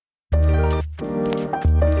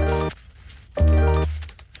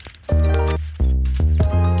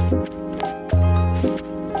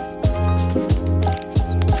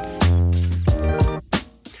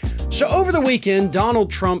weekend,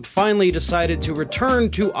 Donald Trump finally decided to return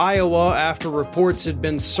to Iowa after reports had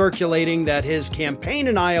been circulating that his campaign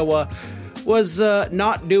in Iowa was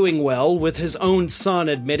not doing well, with his own son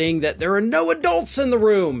admitting that there are no adults in the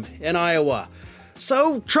room in Iowa.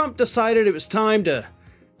 So Trump decided it was time to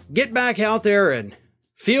get back out there and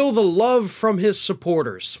feel the love from his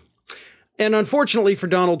supporters. And unfortunately for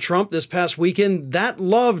Donald Trump, this past weekend, that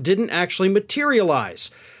love didn't actually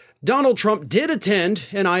materialize. Donald Trump did attend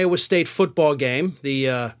an Iowa State football game, the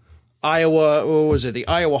Iowa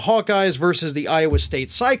Hawkeyes versus the Iowa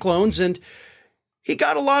State Cyclones, and he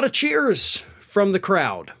got a lot of cheers from the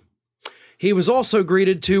crowd. He was also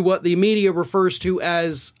greeted to what the media refers to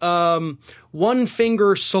as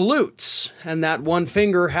one-finger salutes, and that one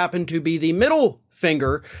finger happened to be the middle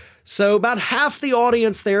finger. So about half the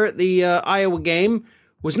audience there at the Iowa game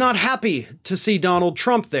was not happy to see Donald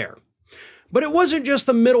Trump there. But it wasn't just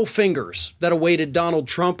the middle fingers that awaited Donald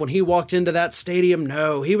Trump when he walked into that stadium.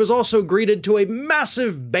 No, he was also greeted to a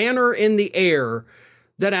massive banner in the air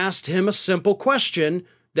that asked him a simple question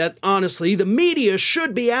that, honestly, the media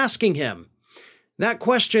should be asking him. That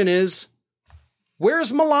question is,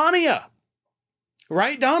 where's Melania?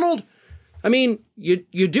 Right, Donald? I mean,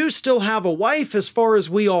 you do still have a wife as far as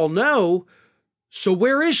we all know, so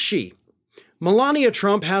where is she? Melania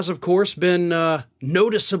Trump has, of course, been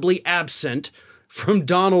noticeably absent from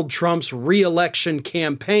Donald Trump's re-election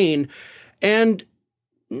campaign, and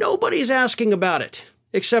nobody's asking about it,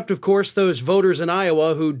 except, of course, those voters in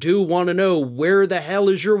Iowa who do want to know, where the hell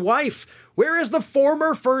is your wife? Where is the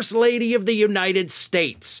former First Lady of the United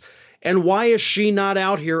States? And why is she not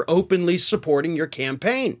out here openly supporting your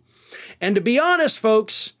campaign? And to be honest,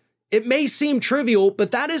 folks, it may seem trivial,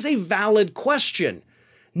 but that is a valid question.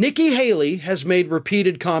 Nikki Haley has made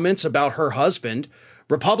repeated comments about her husband.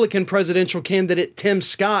 Republican presidential candidate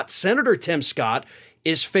Senator Tim Scott,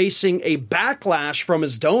 is facing a backlash from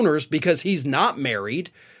his donors because he's not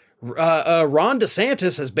married. Ron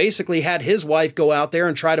DeSantis has basically had his wife go out there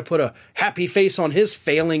and try to put a happy face on his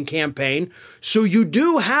failing campaign. So you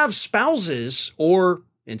do have spouses, or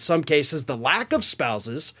in some cases, the lack of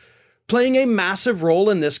spouses, playing a massive role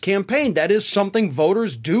in this campaign. That is something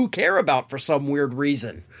voters do care about for some weird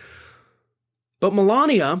reason. But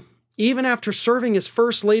Melania, even after serving as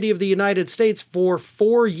First Lady of the United States for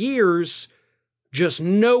 4 years, just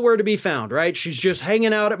nowhere to be found, right? She's just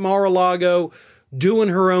hanging out at Mar-a-Lago, doing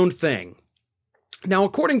her own thing. Now,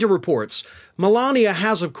 according to reports, Melania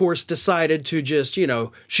has, of course, decided to just,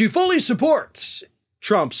 she fully supports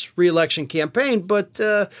Trump's re-election campaign, but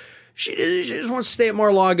she just wants to stay at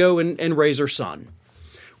Mar-a-Lago and raise her son.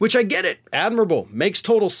 Which I get it. Admirable. Makes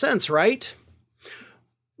total sense, right?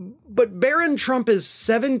 But Barron Trump is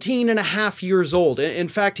 17 and a half years old. In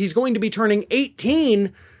fact, he's going to be turning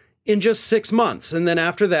 18 in just 6 months. And then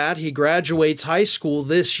after that, he graduates high school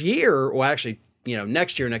this year, or actually,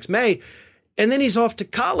 next year, next May. And then he's off to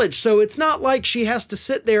college. So it's not like she has to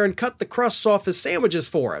sit there and cut the crusts off his sandwiches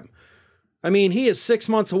for him. I mean, he is 6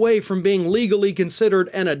 months away from being legally considered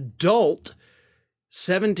an adult,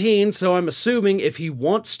 17, so I'm assuming if he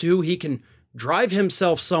wants to, he can drive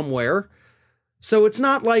himself somewhere. So it's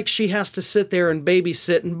not like she has to sit there and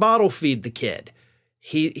babysit and bottle feed the kid.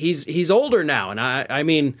 He's older now, and I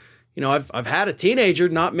mean, I've had a teenager.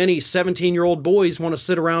 Not many 17-year-old boys want to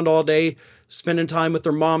sit around all day spending time with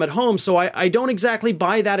their mom at home, so I don't exactly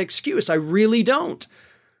buy that excuse. I really don't.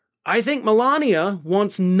 I think Melania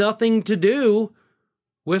wants nothing to do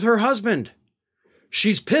with her husband.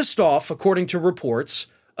 She's pissed off, according to reports,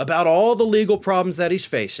 about all the legal problems that he's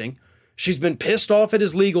facing. She's been pissed off at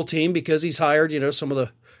his legal team because he's hired, some of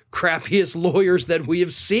the crappiest lawyers that we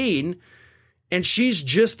have seen. And she's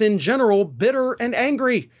just in general bitter and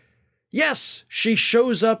angry. Yes, she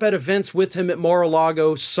shows up at events with him at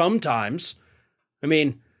Mar-a-Lago sometimes. I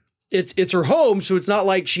mean, it's her home, so it's not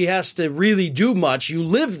like she has to really do much. You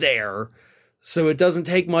live there, so it doesn't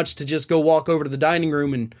take much to just go walk over to the dining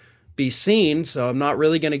room and be seen, so I'm not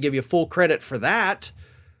really going to give you full credit for that.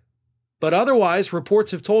 But otherwise,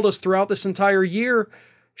 reports have told us throughout this entire year,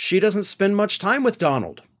 she doesn't spend much time with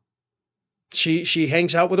Donald. She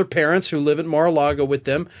hangs out with her parents who live at Mar-a-Lago with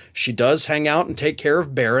them. She does hang out and take care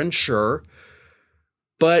of Barron, sure.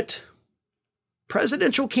 But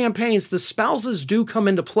presidential campaigns, the spouses do come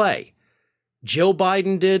into play. Jill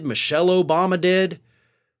Biden did, Michelle Obama did.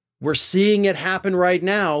 We're seeing it happen right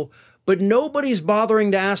now, but nobody's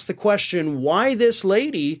bothering to ask the question, why this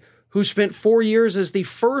lady who spent 4 years as the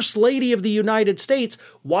First Lady of the United States,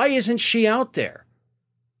 why isn't she out there?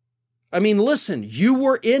 I mean, listen, you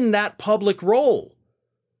were in that public role.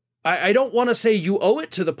 I don't want to say you owe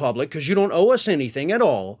it to the public, because you don't owe us anything at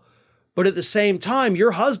all. But at the same time,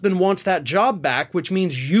 your husband wants that job back, which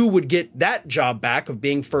means you would get that job back of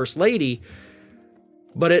being first lady.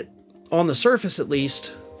 But it, on the surface at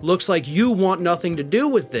least, looks like you want nothing to do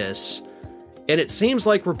with this. And it seems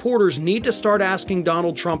like reporters need to start asking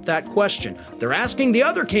Donald Trump that question. They're asking the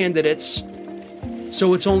other candidates,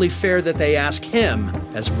 so it's only fair that they ask him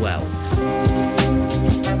as well.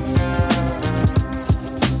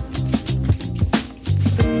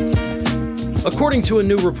 According to a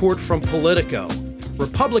new report from Politico,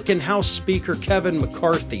 Republican House Speaker Kevin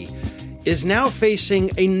McCarthy is now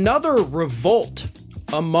facing another revolt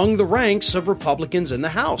among the ranks of Republicans in the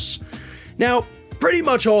House. Now, pretty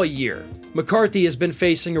much all year, McCarthy has been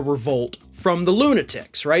facing a revolt from the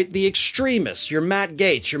lunatics, right? The extremists, your Matt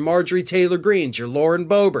Gaetz, your Marjorie Taylor Greenes, your Lauren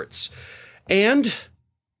Boeberts. And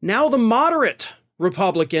now the moderate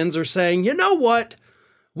Republicans are saying, you know what?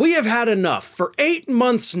 We have had enough. For 8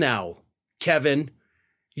 months now, Kevin,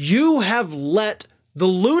 you have let the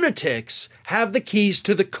lunatics have the keys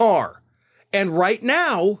to the car. And right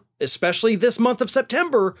now, especially this month of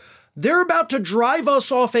September, they're about to drive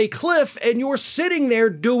us off a cliff and you're sitting there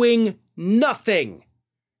doing nothing.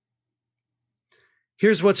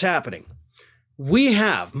 Here's what's happening. We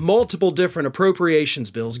have multiple different appropriations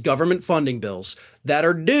bills, government funding bills, that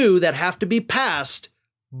are due, that have to be passed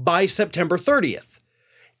by September 30th.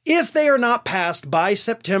 If they are not passed by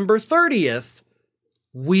September 30th,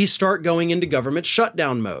 we start going into government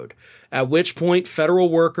shutdown mode, at which point federal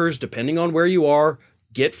workers, depending on where you are,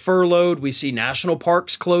 get furloughed. We see national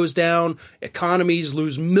parks close down, economies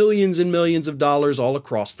lose millions and millions of dollars all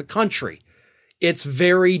across the country. It's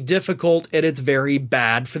very difficult and it's very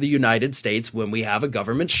bad for the United States when we have a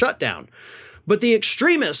government shutdown. But the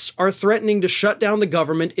extremists are threatening to shut down the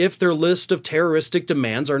government if their list of terroristic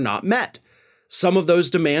demands are not met. Some of those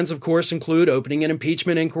demands, of course, include opening an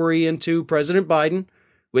impeachment inquiry into President Biden,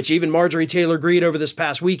 which even Marjorie Taylor Greene over this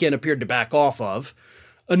past weekend appeared to back off of.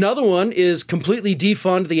 Another one is completely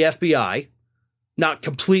defund the FBI. Not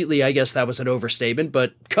completely, I guess that was an overstatement,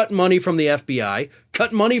 but cut money from the FBI,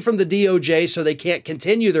 cut money from the DOJ so they can't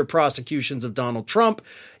continue their prosecutions of Donald Trump,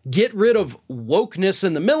 get rid of wokeness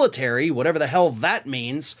in the military, whatever the hell that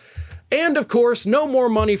means. And of course, no more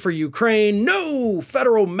money for Ukraine, no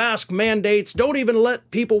federal mask mandates, don't even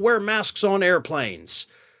let people wear masks on airplanes.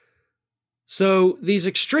 So these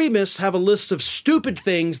extremists have a list of stupid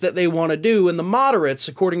things that they want to do, and the moderates,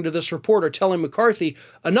 according to this report, are telling McCarthy,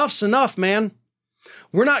 enough's enough, man.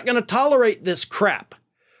 We're not going to tolerate this crap.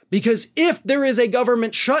 Because if there is a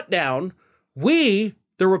government shutdown, we,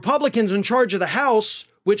 the Republicans in charge of the House,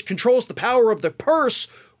 which controls the power of the purse,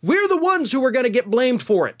 we're the ones who are going to get blamed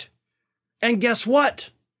for it. And guess what?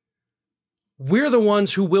 We're the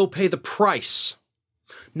ones who will pay the price.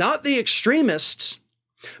 Not the extremists.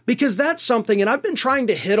 Because that's something, and I've been trying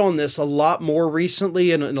to hit on this a lot more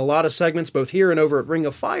recently in a lot of segments, both here and over at Ring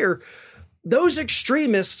of Fire. Those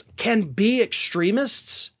extremists can be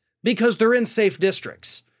extremists because they're in safe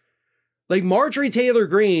districts. Like Marjorie Taylor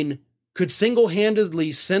Greene could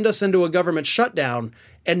single-handedly send us into a government shutdown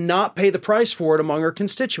and not pay the price for it among her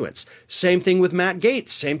constituents. Same thing with Matt Gaetz.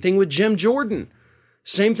 Same thing with Jim Jordan.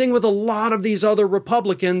 Same thing with a lot of these other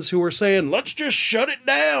Republicans who are saying, let's just shut it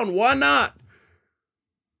down. Why not?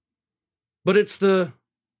 But it's the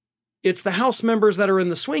House members that are in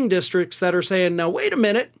the swing districts that are saying, now, wait a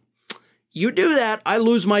minute. You do that, I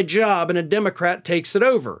lose my job and a Democrat takes it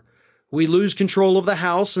over. We lose control of the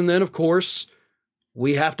House, and then, of course,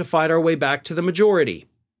 we have to fight our way back to the majority.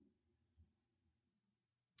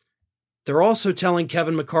 They're also telling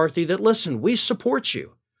Kevin McCarthy that, listen, we support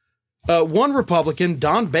you. One Republican,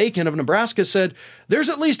 Don Bacon of Nebraska, said, there's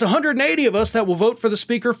at least 180 of us that will vote for the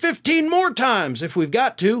Speaker 15 more times if we've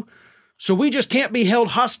got to. So we just can't be held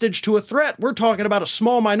hostage to a threat. We're talking about a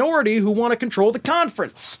small minority who want to control the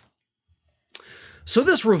conference. So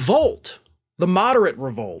this revolt, the moderate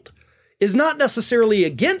revolt, is not necessarily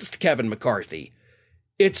against Kevin McCarthy.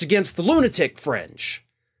 It's against the lunatic fringe.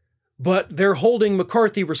 But they're holding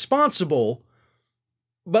McCarthy responsible.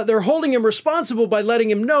 But they're holding him responsible by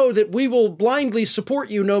letting him know that we will blindly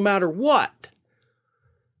support you no matter what.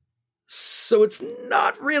 So it's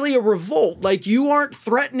not really a revolt. Like, you aren't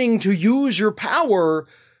threatening to use your power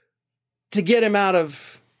to get him out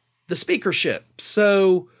of the speakership.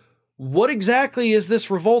 So what exactly is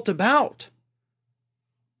this revolt about?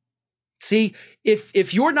 See,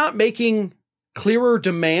 if you're not making clearer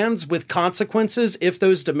demands with consequences, if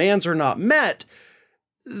those demands are not met,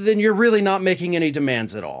 then you're really not making any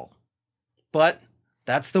demands at all. But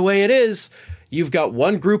that's the way it is. You've got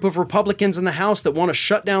one group of Republicans in the House that want to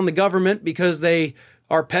shut down the government because they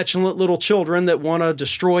are petulant little children that want to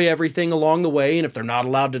destroy everything along the way, and if they're not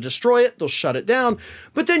allowed to destroy it, they'll shut it down.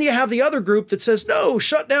 But then you have the other group that says, no,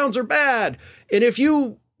 shutdowns are bad, and if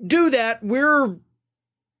you do that, we're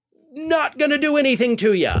not going to do anything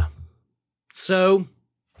to you. So,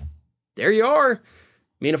 there you are. I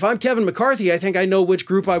mean, if I'm Kevin McCarthy, I think I know which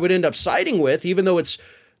group I would end up siding with, even though it's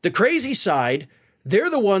the crazy side.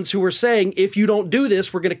 They're the ones who are saying, if you don't do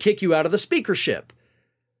this, we're going to kick you out of the speakership.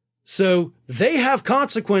 So they have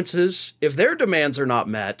consequences if their demands are not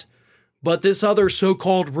met. But this other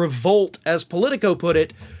so-called revolt, as Politico put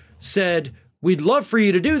it, said, we'd love for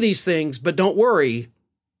you to do these things, but don't worry,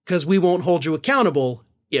 because we won't hold you accountable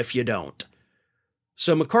if you don't.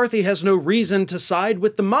 So McCarthy has no reason to side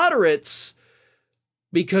with the moderates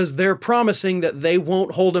because they're promising that they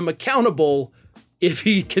won't hold him accountable if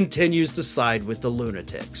he continues to side with the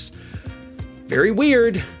lunatics. Very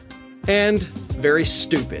weird and very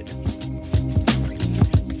stupid.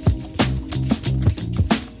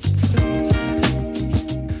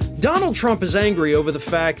 Donald Trump is angry over the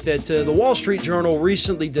fact that the Wall Street Journal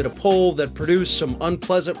recently did a poll that produced some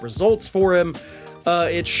unpleasant results for him.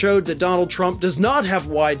 It showed that Donald Trump does not have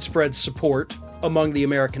widespread support among the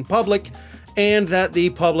American public, and that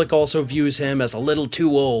the public also views him as a little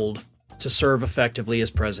too old to serve effectively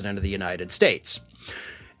as President of the United States.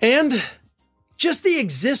 And just the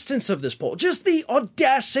existence of this poll, just the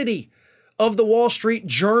audacity of the Wall Street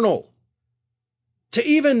Journal to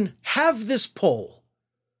even have this poll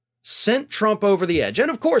sent Trump over the edge.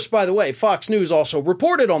 And of course, by the way, Fox News also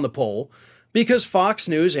reported on the poll because Fox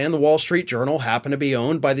News and the Wall Street Journal happen to be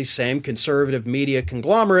owned by the same conservative media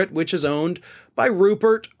conglomerate, which is owned by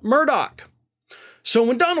Rupert Murdoch. So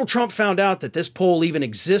when Donald Trump found out that this poll even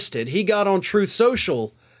existed, he got on Truth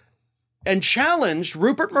Social and challenged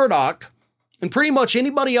Rupert Murdoch and pretty much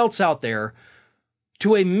anybody else out there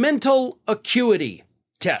to a mental acuity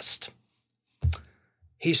test.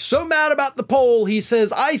 He's so mad about the poll, he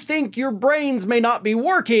says, I think your brains may not be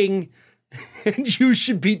working and you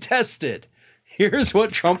should be tested. Here's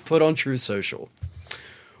what Trump put on Truth Social.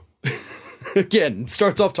 Again,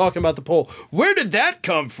 starts off talking about the poll. Where did that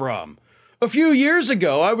come from? A few years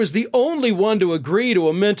ago, I was the only one to agree to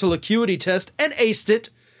a mental acuity test and aced it.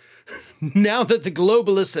 Now that the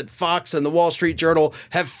globalists at Fox and the Wall Street Journal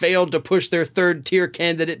have failed to push their third-tier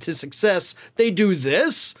candidate to success, they do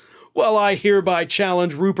this? Well, I hereby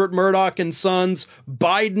challenge Rupert Murdoch and Sons,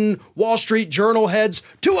 Biden, Wall Street Journal heads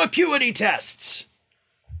to acuity tests.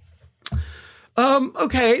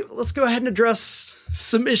 Okay, let's go ahead and address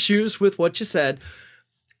some issues with what you said.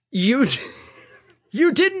 You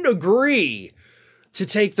didn't agree to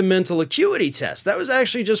take the mental acuity test. That was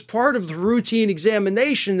actually just part of the routine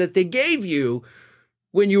examination that they gave you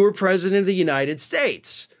when you were president of the United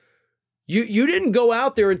States. You didn't go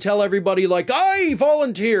out there and tell everybody, like, I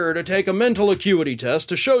volunteer to take a mental acuity test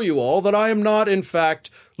to show you all that I am not, in fact,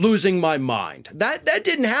 losing my mind. That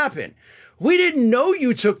didn't happen. We didn't know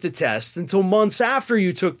you took the test until months after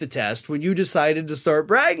you took the test when you decided to start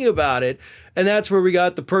bragging about it. And that's where we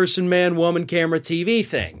got the person, man, woman, camera, TV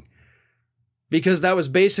thing. Because that was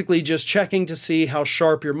basically just checking to see how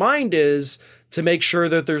sharp your mind is to make sure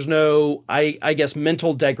that there's no, I guess,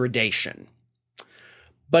 mental degradation.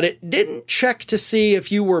 But it didn't check to see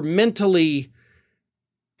if you were mentally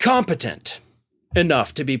competent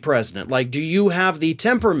enough to be president. Like, do you have the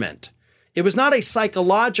temperament? It was not a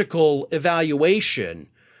psychological evaluation.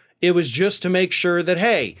 It was just to make sure that,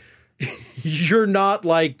 hey, you're not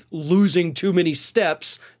like losing too many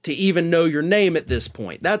steps to even know your name at this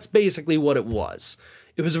point. That's basically what it was.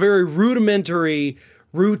 It was a very rudimentary,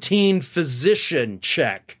 routine physician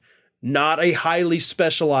check, not a highly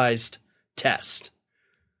specialized test.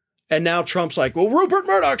 And now Trump's like, well, Rupert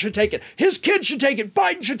Murdoch should take it. His kids should take it.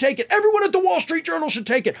 Biden should take it. Everyone at the Wall Street Journal should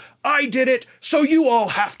take it. I did it, so you all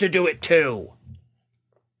have to do it too.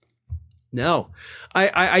 No,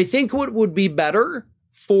 I think what would be better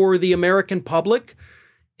for the American public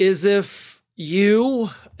is if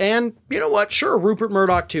you, and you know what, sure, Rupert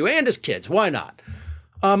Murdoch too, and his kids, why not?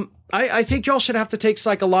 I think y'all should have to take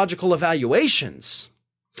psychological evaluations.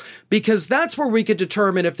 Because that's where we could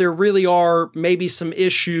determine if there really are maybe some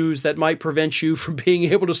issues that might prevent you from being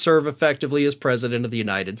able to serve effectively as president of the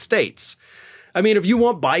United States. I mean, if you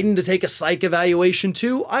want Biden to take a psych evaluation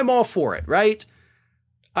too, I'm all for it, right?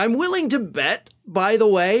 I'm willing to bet, by the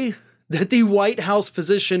way, that the White House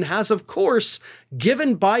physician has, of course,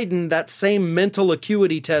 given Biden that same mental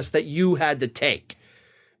acuity test that you had to take.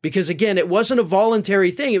 Because again, it wasn't a voluntary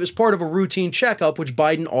thing. It was part of a routine checkup, which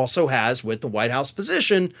Biden also has with the White House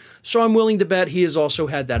physician. So I'm willing to bet he has also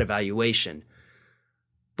had that evaluation.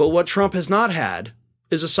 But what Trump has not had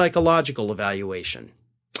is a psychological evaluation.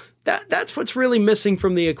 That's what's really missing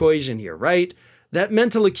from the equation here, right? That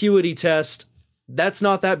mental acuity test, that's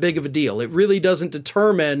not that big of a deal. It really doesn't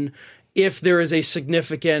determine if there is a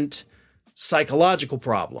significant psychological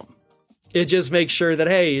problem. It just makes sure that,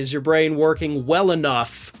 hey, is your brain working well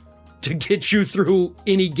enough to get you through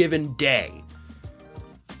any given day?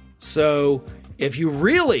 So if you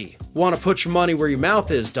really want to put your money where your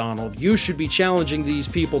mouth is, Donald, you should be challenging these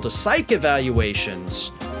people to psych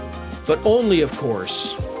evaluations, but only, of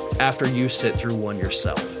course, after you sit through one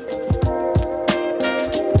yourself.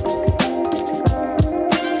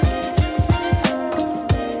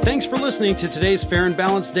 Thanks for listening to today's Fair and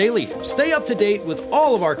Balanced Daily. Stay up to date with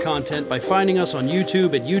all of our content by finding us on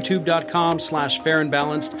YouTube at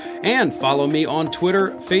youtube.com/fairandbalanced, and follow me on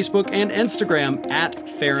Twitter, Facebook, and Instagram at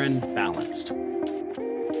Fair and Balanced.